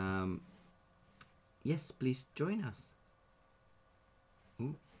 Yes, please join us.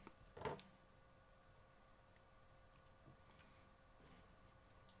 Ooh.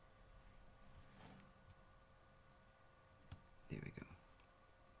 There we go.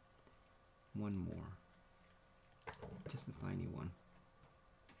 One more. Just a tiny one.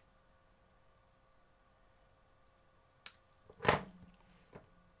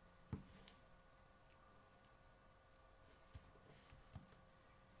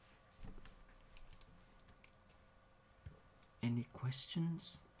 Any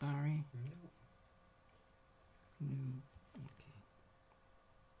questions, Barry? No. No. Okay.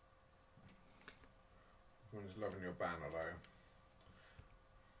 Everyone's loving your banner though.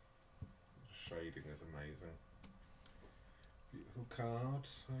 The shading is amazing. Beautiful card,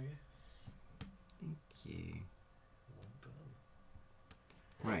 so yes. Thank you. Well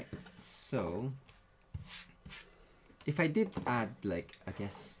done. Right, so if I did add, like, I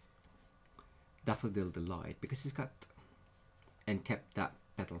guess Daffodil Delight, because it's got and kept that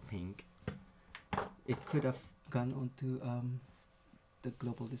petal pink, it could have gone onto the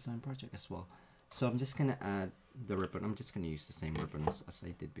global design project as well. So I'm just gonna add the ribbon. I'm just gonna use the same ribbons as I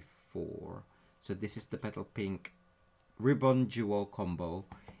did before. So this is the petal pink ribbon duo combo.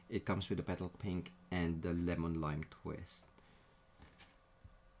 It comes with the petal pink and the lemon lime twist.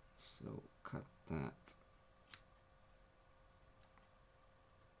 So cut that.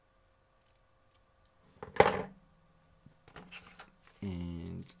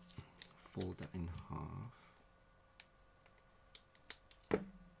 And fold that in half.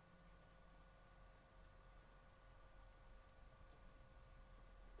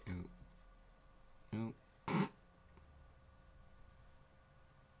 Oh. Oh.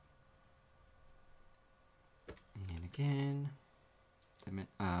 And again,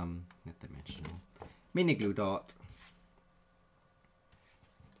 not dimensional, mini glue dot.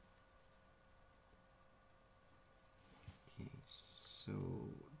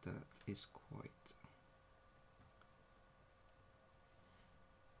 is quite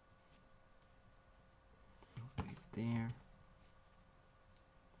right there.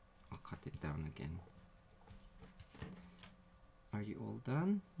 I'll cut it down again. Are you all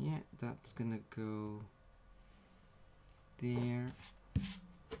done? Yeah, that's gonna go there.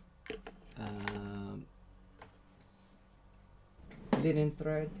 Linen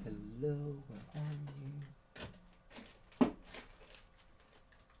thread, hello, where are you?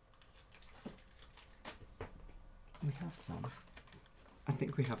 We have some. I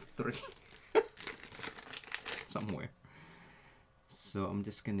think we have 3 somewhere. So I'm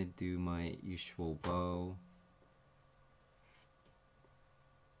just gonna do my usual bow.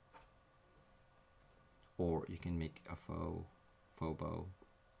 Or you can make a faux bow.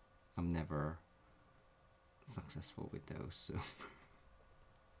 I'm never successful with those, so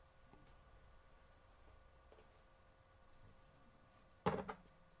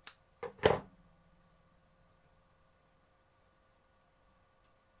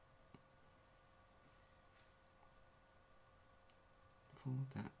fold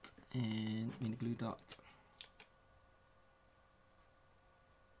that and mini glue dot.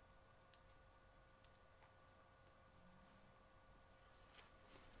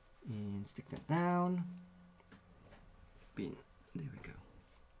 And stick that down. Bin. There we go.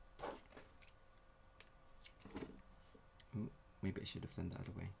 Ooh, maybe I should have done the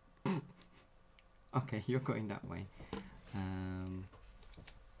other way. Okay, you're going that way.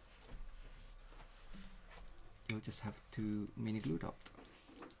 You'll just have to mini glue dot.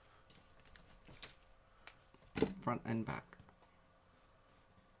 Front and back.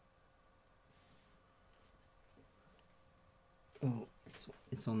 Oh,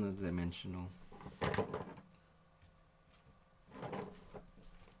 it's on the dimensional.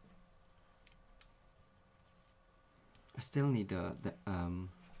 I still need the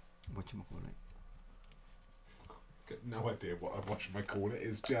whatchamacallit. Got no idea what a whatchamacallit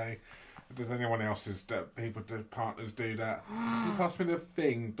is, Jay. Does anyone else's partners do that? You pass me the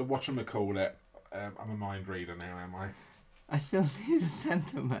thing, the whatchamacallit. I'm a mind reader now, am I? I still need a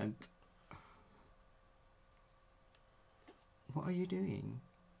sentiment. What are you doing?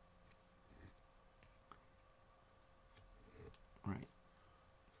 Right,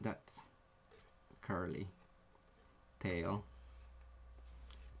 that's curly tail.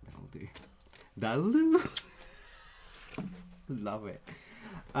 That'll do. That'll do. Love it.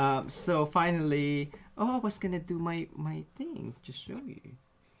 So finally, oh, I was gonna do my thing to show you.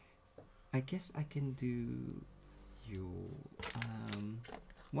 I guess I can do your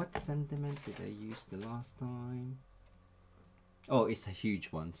what sentiment did I use the last time? Oh, it's a huge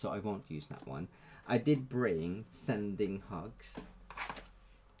one, so I won't use that one. I did bring sending hugs,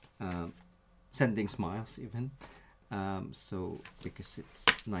 sending smiles even, so because it's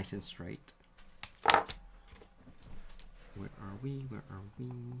nice and straight. Where are we? Where are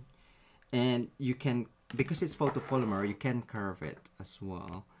we? And you can, because it's photopolymer, you can curve it as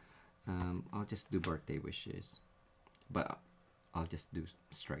well. I'll just do birthday wishes, but I'll just do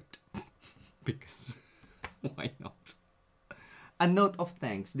straight because why not? A note of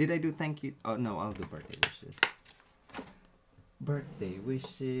thanks. Did I do thank you? Oh no, I'll do birthday wishes. Birthday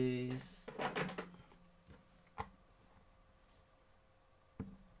wishes.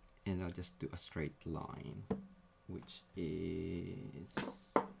 And I'll just do a straight line, which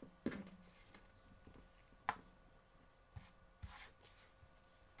is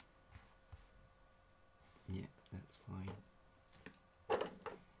yeah, that's fine.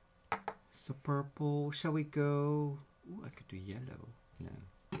 So purple, shall we go? Ooh, I could do yellow. No.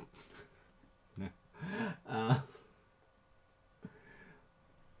 No.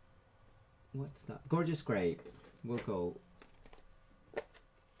 What's that? Gorgeous gray. We'll go.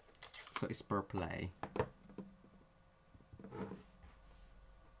 So it's purple. There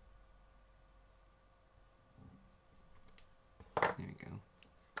we go.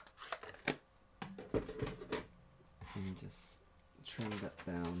 And just trim that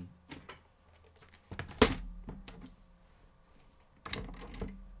down.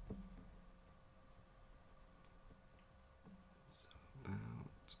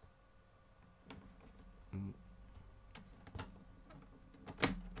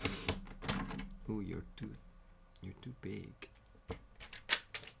 You're too big.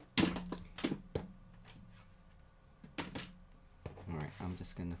 Alright, I'm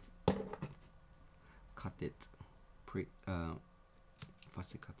just gonna cut it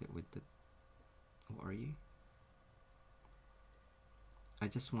fussy cut it with the, what are you? I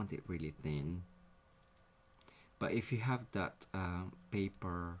just want it really thin. But if you have that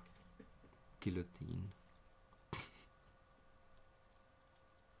paper guillotine,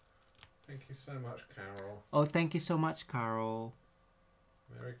 Thank you so much, Carol. Oh, thank you so much, Carol.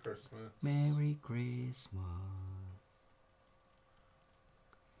 Merry Christmas. Merry Christmas.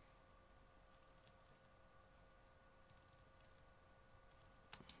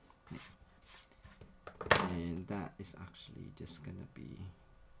 And that is actually just gonna be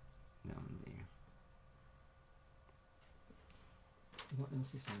down there. What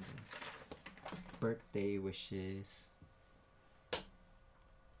else is on there? Birthday wishes.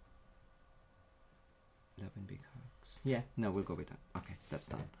 11 big hugs. Yeah, no, we'll go with that. Okay, that's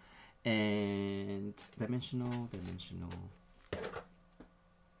done. And dimensional.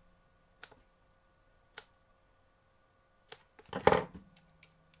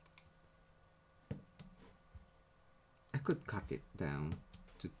 I could cut it down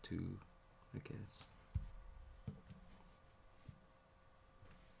to 2, I guess.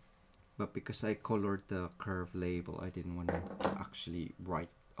 But because I colored the curve label, I didn't want to actually write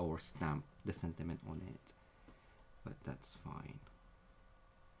or stamp the sentiment on it. But that's fine.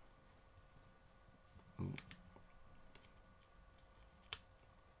 Ooh.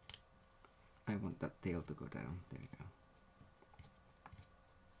 I want that tail to go down. There you go.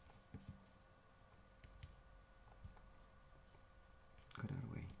 Go that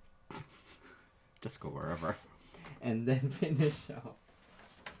way. Just go wherever. And then finish up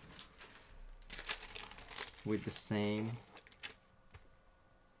with the same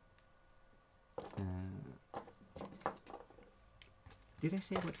did I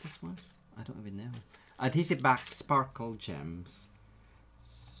say what this was? I don't even know. Adhesive back sparkle gems.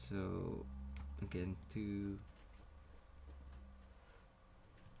 So again, 2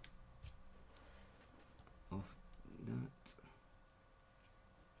 of that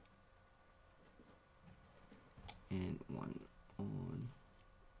and 1 on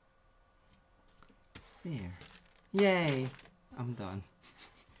there. Yay! I'm done.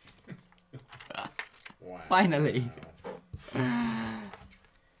 Wow. Finally.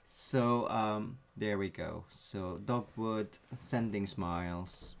 So there we go. So Dogwood, sending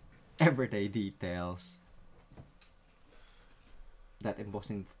smiles, everyday details, that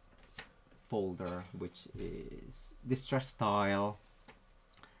embossing folder, which is distress style.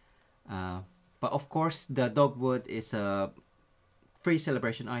 But of course, the Dogwood is a free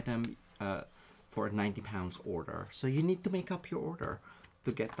Sale-A-Bration item for a £90 order. So you need to make up your order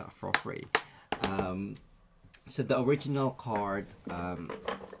to get that for free. So the original card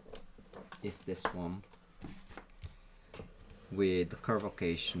is this one with the curve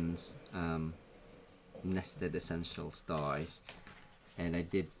occasions, nested essentials dies, and I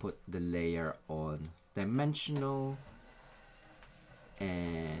did put the layer on dimensional,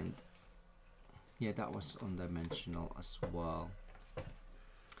 and yeah, that was on dimensional as well.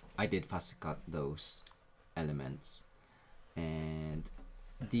 I did fussy cut those elements, and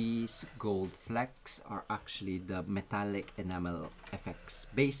these gold flecks are actually the metallic enamel FX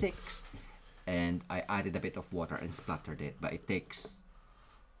basics, and I added a bit of water and splattered it, but it takes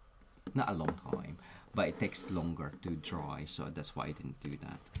not a long time, but it takes longer to dry, so that's why I didn't do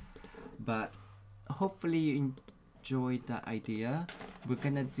that. But hopefully you enjoyed that idea. We're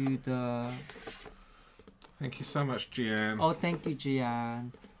gonna do the... Thank you so much, Gian. Oh, thank you,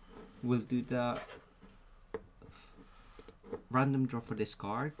 Gian. We'll do the random draw for this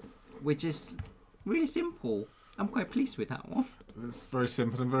card, which is really simple. I'm quite pleased with that one. It's very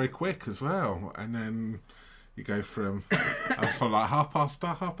simple and very quick as well. And then you go from for like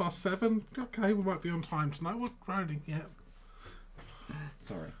 7:30. Okay, we might be on time tonight. We're running yet.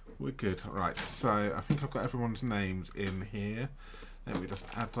 Sorry. We're good. Right, so I think I've got everyone's names in here. Let me just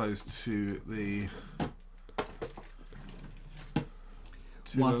add those to the...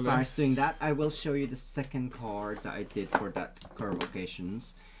 Whilst Barry's doing that, I will show you the second card that I did for that curve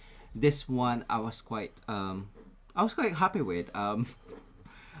occasions. This one I was quite happy with.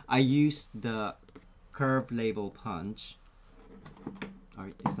 I used the curve label punch.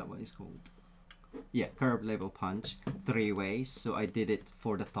 Is that what it's called? Yeah, curve label punch 3 ways. So I did it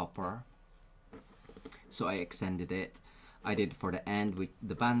for the topper. So I extended it. I did it for the end with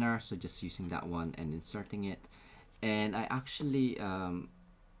the banner. So just using that one and inserting it. And I actually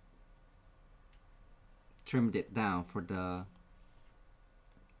trimmed it down for the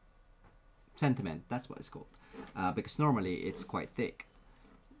sentiment. That's what it's called, because normally it's quite thick,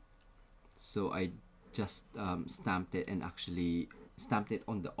 so I just stamped it and actually stamped it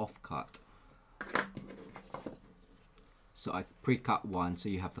on the offcut. So I pre-cut one, so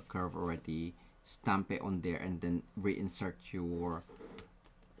you have the curve already, stamp it on there, and then reinsert your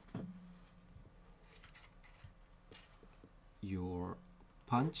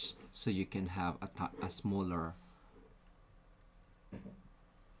punch, so you can have a smaller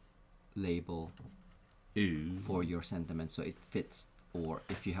label for your sentiment, so it fits. Or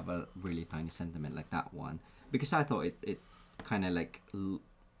if you have a really tiny sentiment like that one, because I thought it kind of like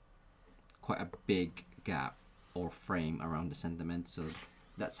quite a big gap or frame around the sentiment, so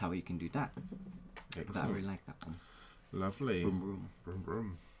that's how you can do that. I really like that one. Lovely. Boom, boom. Brum,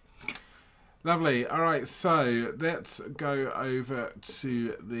 brum. Lovely. All right, so let's go over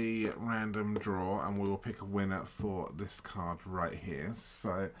to the random draw and we will pick a winner for this card right here.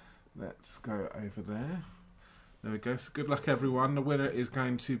 So let's go over there. There we go. So good luck, everyone. The winner is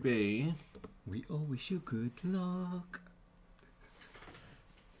going to be... We all wish you good luck.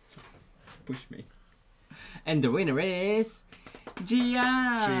 Push me. And the winner is...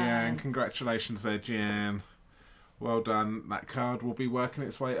 Gian! Gian. Congratulations there, Gian. Well done. That card will be working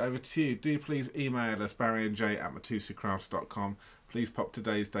its way over to you. Do please email us, barryandj@mitosucrafts.com. Please pop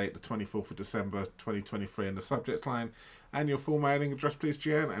today's date, the 24th of December 2023, in the subject line. And your full mailing address, please,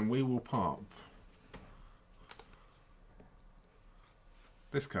 Gian, and we will pop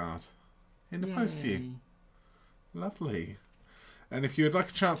this card in the post to you. Lovely. And if you would like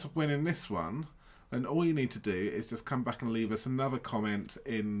a chance of winning this one, then all you need to do is just come back and leave us another comment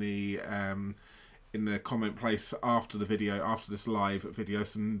in the comment place after the video, after this live video,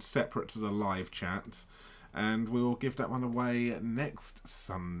 and separate to the live chat, and we will give that one away next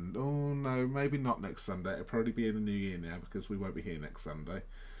Sunday. Oh no, maybe not next Sunday. It'll probably be in the new year now, because we won't be here next Sunday,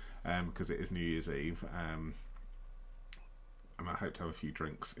 because it is New Year's Eve. And I hope to have a few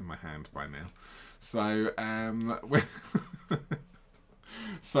drinks in my hand by now. So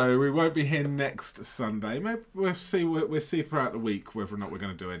so we won't be here next Sunday. Maybe we'll see. We'll see throughout the week whether or not we're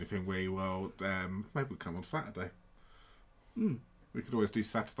going to do anything. We will. Maybe we'll come on Saturday. We could always do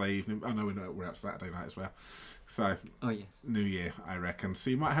Saturday evening. Oh no, we're out Saturday night as well. So yes, New Year, I reckon. So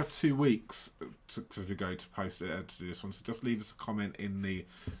you might have 2 weeks to go to post it to do this one. So just leave us a comment in the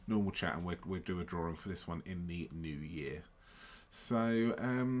normal chat, and we'll do a drawing for this one in the new year. So,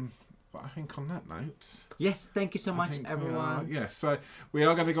 but I think on that note... Yes, thank you so much, everyone. Yes, so we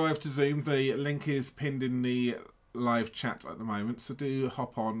are going to go over to Zoom. The link is pinned in the live chat at the moment. So do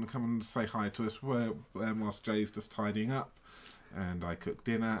hop on, come and say hi to us whilst Jay's just tidying up. And I cook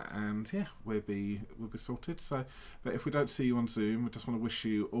dinner, and yeah, we'll be sorted. So, but if we don't see you on Zoom, we just want to wish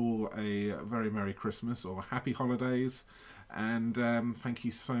you all a very Merry Christmas or Happy Holidays. And thank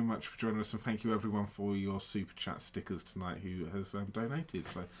you so much for joining us, and thank you everyone for your super chat stickers tonight who has donated.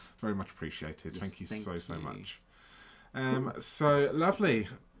 So very much appreciated. Yes, thank you so much. Mm. So lovely.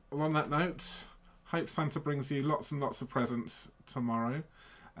 Well, on that note, hope Santa brings you lots and lots of presents tomorrow,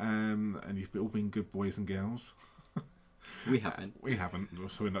 and you've all been good boys and girls. We haven't. We haven't,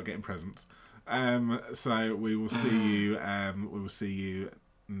 so we're not getting presents. So we will see you. We will see you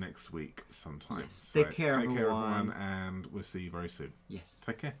next week sometime. Yes. So Take care, everyone, and we'll see you very soon. Yes.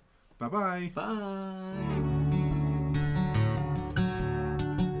 Take care. Bye-bye. Bye.